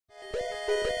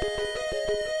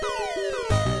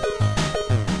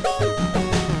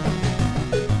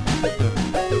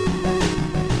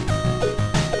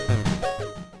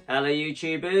Hello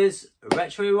YouTubers,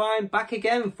 Retrorewind back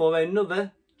again for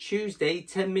another Tuesday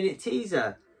 10-minute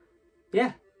teaser.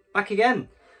 Yeah, back again.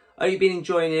 Hope you've been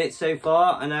enjoying it so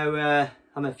far. I know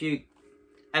I'm a few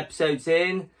episodes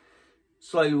in,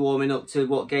 slowly warming up to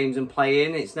what games I'm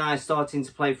playing. It's nice starting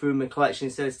to play through my collection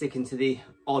instead of sticking to the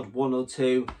odd one or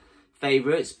two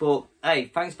favourites. But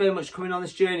hey, thanks very much for coming on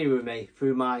this journey with me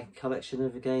through my collection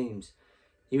of games.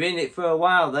 You're in it for a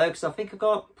while though, because I think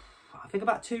about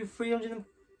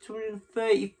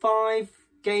 235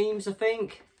 games, I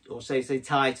think, or say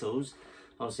titles.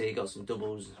 Obviously you got some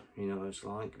doubles, you know what it's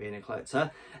like being a collector.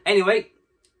 Anyway,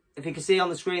 if you can see on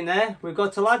the screen there, we've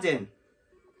got Aladdin.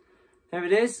 There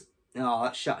it is. Oh,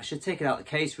 that shot, I should take it out of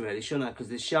the case really, shouldn't I, because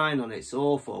the shine on it's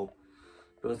awful.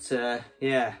 But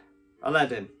yeah,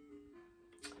 Aladdin.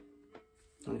 I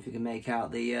don't know if you can make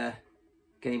out the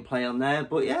gameplay on there,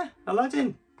 but yeah,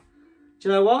 Aladdin. Do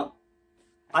you know what?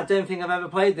 I don't think I've ever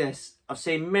played this. I've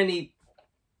seen many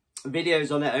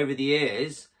videos on it over the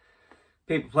years,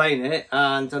 people playing it,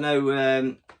 and I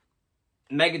know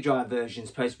Mega Drive version is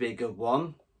supposed to be a good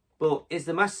one, but is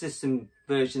the Master System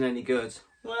version any good?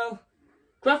 Well,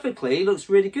 graphically it looks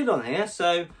really good on here,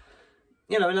 so,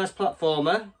 you know, a nice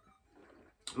platformer.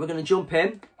 We're going to jump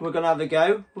in, we're going to have a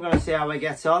go, we're going to see how we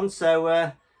get on,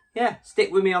 so yeah,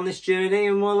 stick with me on this journey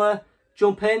and we'll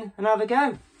jump in and have a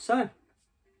go. So,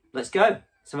 let's go.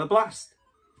 Let's have a blast.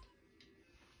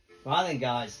 Right then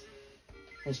guys,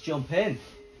 let's jump in.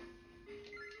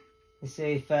 Let's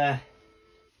see if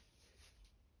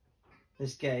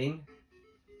this game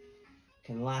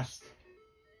can last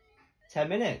 10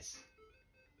 minutes.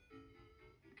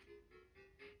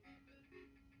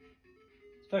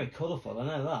 It's very colourful, I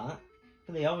know that. Look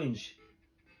at the orange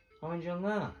on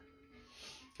that.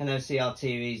 I know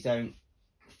CRTVs don't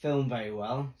film very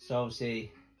well, so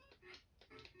obviously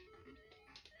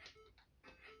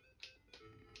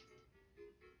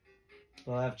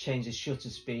well, I've changed the shutter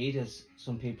speed, as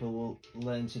some people will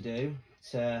learn to do,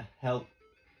 to help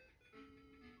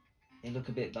it look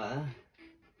a bit better.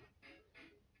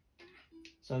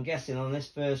 So I'm guessing on this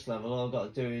first level, all I've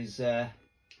got to do is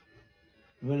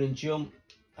run and jump.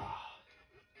 Oh,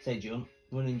 say jump,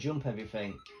 run and jump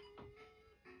everything.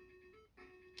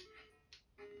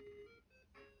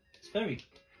 It's very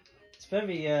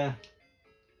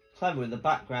clever with the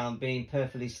background being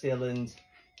perfectly still and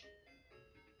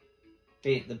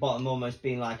at the bottom almost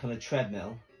being like on a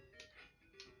treadmill.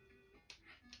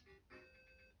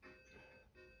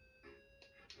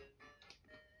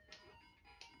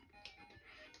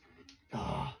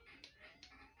 Oh,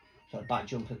 so back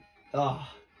jump. Oh,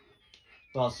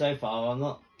 well, so far I'm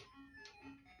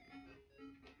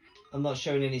not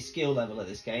showing any skill level at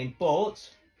this game, but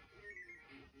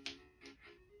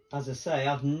as I say,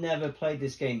 I've never played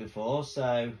this game before,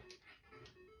 so.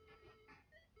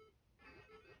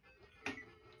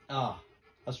 Ah,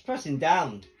 I was pressing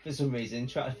down for some reason,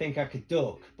 trying to think I could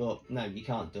duck, but no, you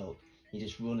can't duck. You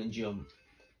just run and jump.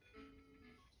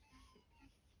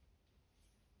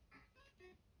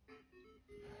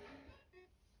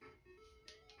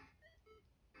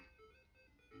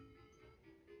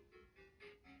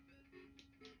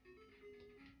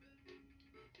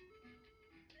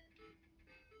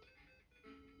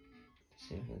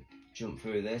 See if I can jump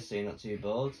through this so you're not too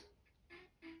bored.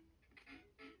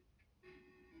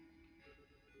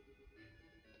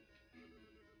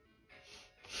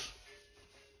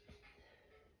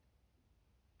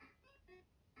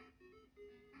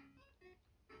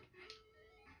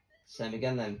 Same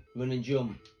again then, run and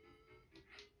jump.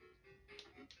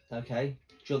 Okay,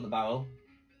 jump the barrel.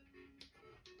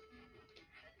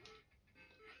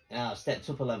 Now I've stepped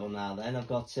up a level now then, I've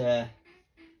got a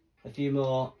few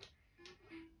more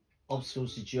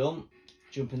obstacles to jump.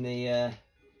 Jumping the,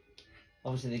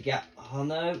 obviously the gap, oh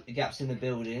no, the gaps in the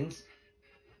buildings.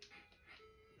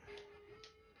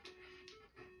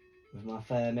 With my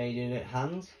fair maiden at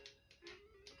hand.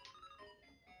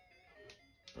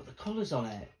 But the colours on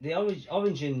it, the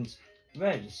orange and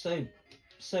red is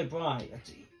so bright.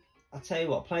 I tell you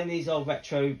what, playing these old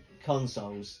retro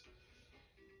consoles,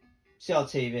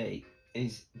 CRTV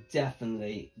is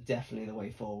definitely the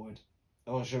way forward.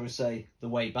 Or shall we say, the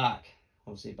way back.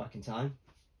 Obviously back in time.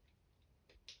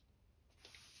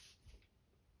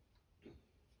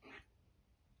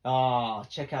 Ah,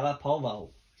 check out that pole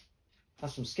vault.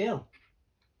 That's some skill.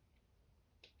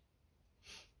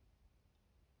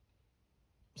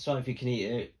 Sorry if you can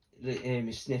hear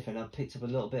me sniffing. I've picked up a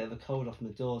little bit of a cold off my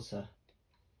daughter,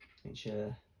 which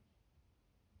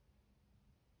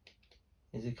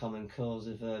is a common cause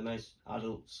of most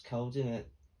adults' colds, isn't it?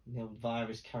 The old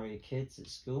virus carrier kids at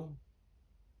school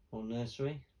or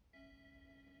nursery.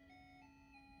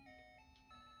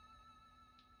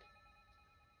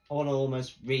 I want to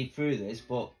almost read through this,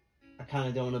 but I kind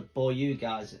of don't want to bore you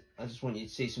guys. I just want you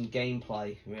to see some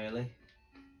gameplay, really.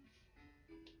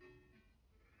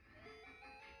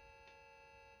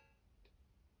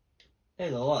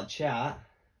 There's a lot of chat.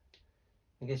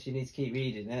 I guess you need to keep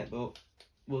reading it, but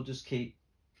we'll just keep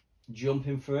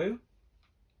jumping through.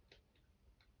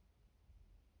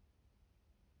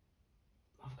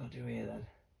 What I've got to do here then?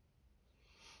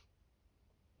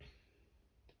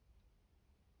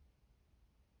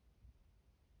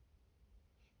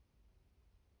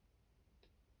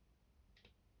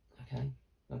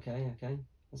 Okay.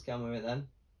 Let's get on with it then.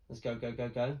 Let's go.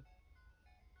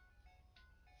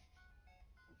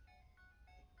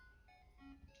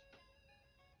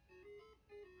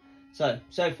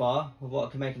 So far, what I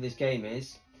can make of this game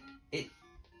is,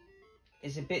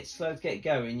 it's a bit slow to get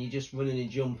going. You're just running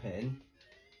and jumping,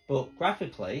 but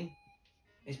graphically,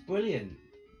 it's brilliant.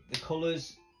 The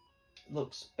colours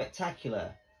look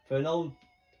spectacular for an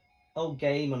old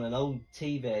game on an old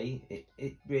TV.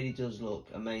 It really does look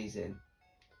amazing.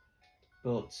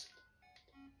 But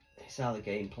it's how the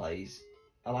game plays.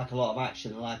 I like a lot of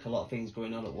action. I like a lot of things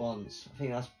going on at once. I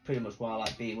think that's pretty much why I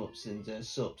like beat 'em ups and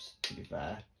subs, to be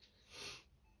fair.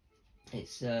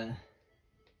 It's a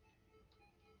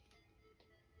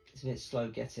bit slow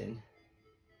getting.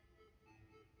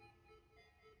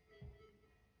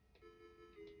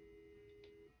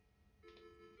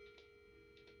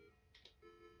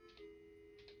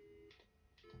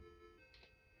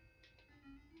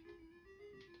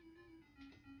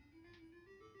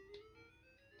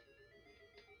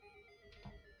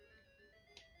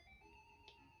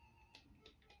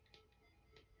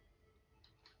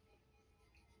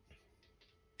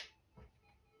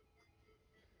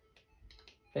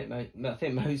 I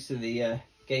think most of the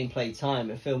gameplay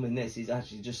time of filming this is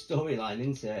actually just storyline,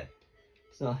 isn't it?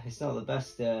 It's not the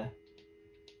best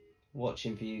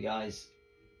watching for you guys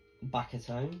back at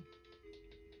home.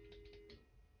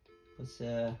 But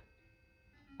hey,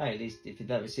 at least if you've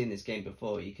never seen this game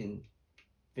before, you can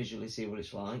visually see what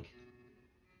it's like.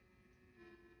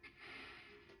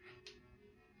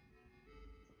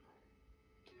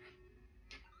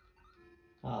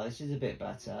 Oh, this is a bit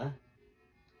better.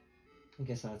 I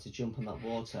guess I had to jump on that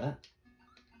water,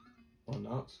 or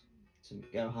not, to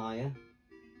go higher.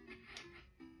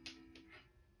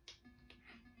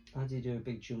 How do you do a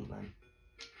big jump then?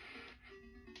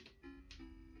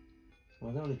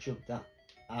 Well, I don't want to jump that.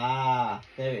 Ah,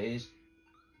 there it is.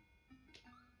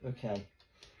 Okay,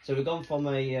 so we've gone from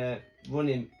a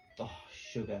running,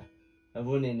 a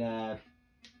running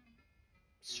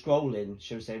scrolling,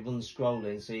 should we say, run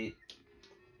scrolling. So you,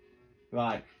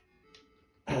 right.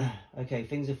 Okay,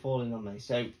 things are falling on me.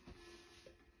 So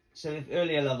if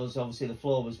earlier levels, obviously the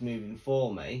floor was moving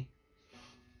for me.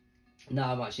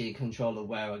 Now I'm actually in control of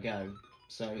where I go.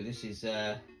 So this is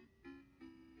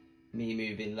me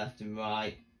moving left and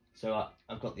right. So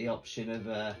I've got the option of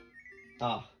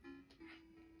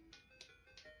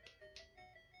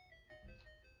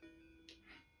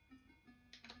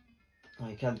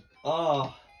I can.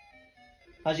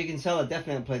 As you can tell, I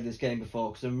definitely haven't played this game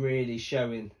before because I'm really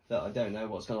showing that I don't know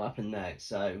what's going to happen next.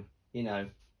 So, you know.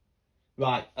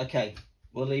 Right, okay.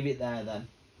 We'll leave it there then.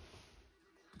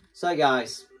 So,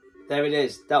 guys, there it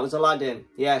is. That was Aladdin.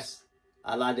 Yes,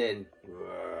 Aladdin.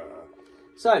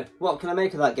 So, what can I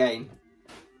make of that game?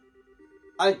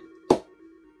 I've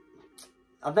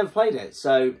never played it,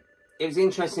 so it's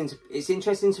interesting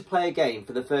to play a game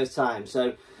for the first time.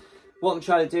 So, what I'm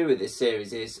trying to do with this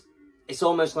series is, it's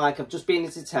almost like I've just been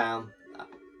into town,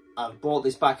 I've brought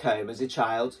this back home as a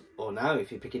child, or now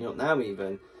if you're picking it up now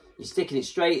even, you're sticking it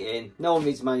straight in, no one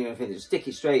reads the manual or anything, just stick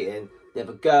it straight in, they have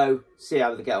a go, see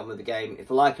how they get on with the game, if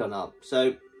they like it or not.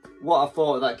 So what I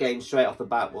thought of that game straight off the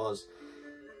bat was,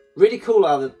 really cool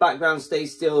how the background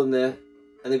stays still and the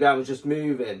ground was just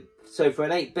moving. So for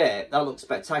an 8-bit, that looks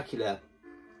spectacular.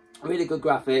 Really good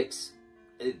graphics,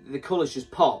 the colours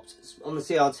just popped, on the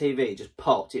CRTV, just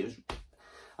popped. It was.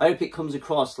 I hope it comes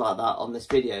across like that on this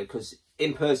video, because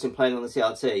in person playing on the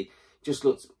CRT just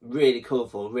looks really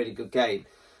colourful, really good game.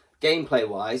 Gameplay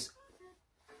wise,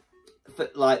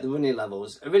 like the running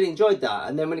levels, I really enjoyed that.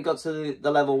 And then when it got to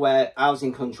the level where I was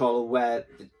in control of where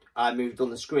I moved on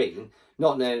the screen,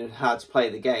 not knowing how to play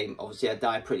the game, obviously I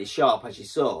died pretty sharp, as you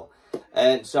saw.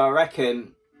 And so I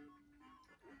reckon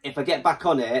if I get back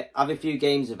on it, have a few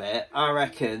games of it, I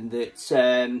reckon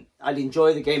that I'd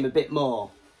enjoy the game a bit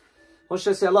more. What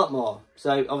should I say? A lot more.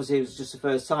 So obviously it was just the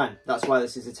first time. That's why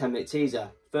this is a 10-minute teaser.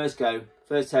 First go,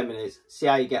 first 10 minutes, see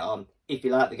how you get on, if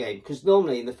you like the game. Because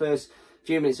normally in the first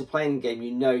few minutes of playing the game,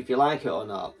 you know if you like it or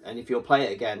not, and if you'll play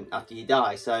it again after you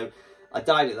die. So I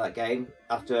died at that game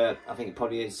after, I think,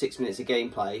 probably 6 minutes of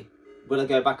gameplay. Will I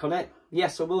go back on it?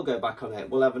 Yes, I will go back on it.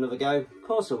 Will I have another go? Of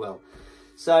course I will.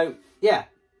 So yeah,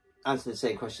 answered the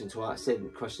same question twice. Same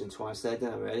question twice there,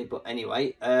 didn't I, really? But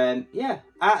anyway, yeah,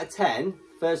 out of 10,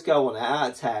 first go on it,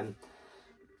 out of 10,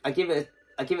 I give it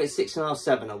a 6.5,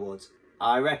 7. I would.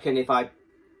 I reckon if I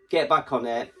get back on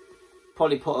it,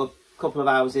 probably put a couple of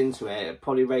hours into it,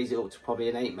 probably raise it up to probably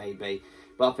an 8 maybe.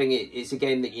 But I think it's a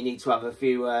game that you need to have a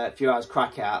few hours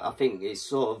crack at. I think it's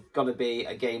sort of got to be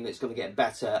a game that's going to get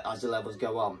better as the levels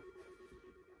go on.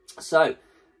 So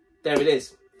there it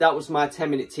is. That was my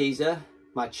 10-minute teaser,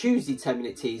 my Tuesday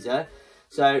 10-minute teaser.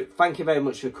 So thank you very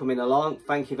much for coming along.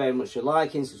 Thank you very much for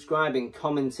liking, subscribing,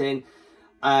 commenting.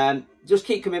 Just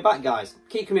keep coming back, guys.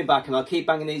 Keep coming back, and I'll keep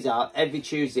banging these out every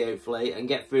Tuesday, hopefully, and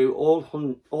get through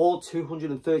all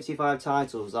 235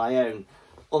 titles I own.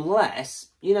 Unless,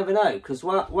 you never know, because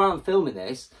while I'm filming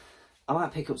this, I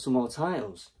might pick up some more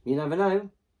titles. You never know.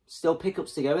 Still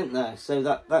pickups to go, isn't there? So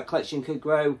that collection could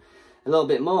grow a little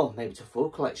bit more, maybe to a full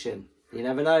collection. You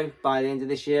never know. By the end of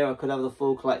this year, I could have the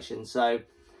full collection. So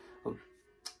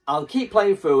I'll keep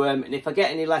playing through them, and if I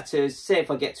get any letters, say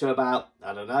if I get to about,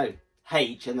 I don't know,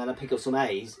 H, and then I pick up some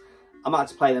A's, I might have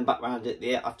to play them back round at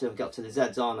the after I've got to the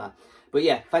Z's, aren't I? But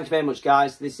yeah, thank you very much,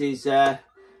 guys. This is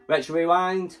Retro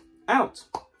Rewind out.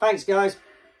 Thanks, guys.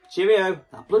 Cheerio.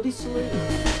 That bloody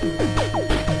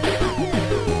salute.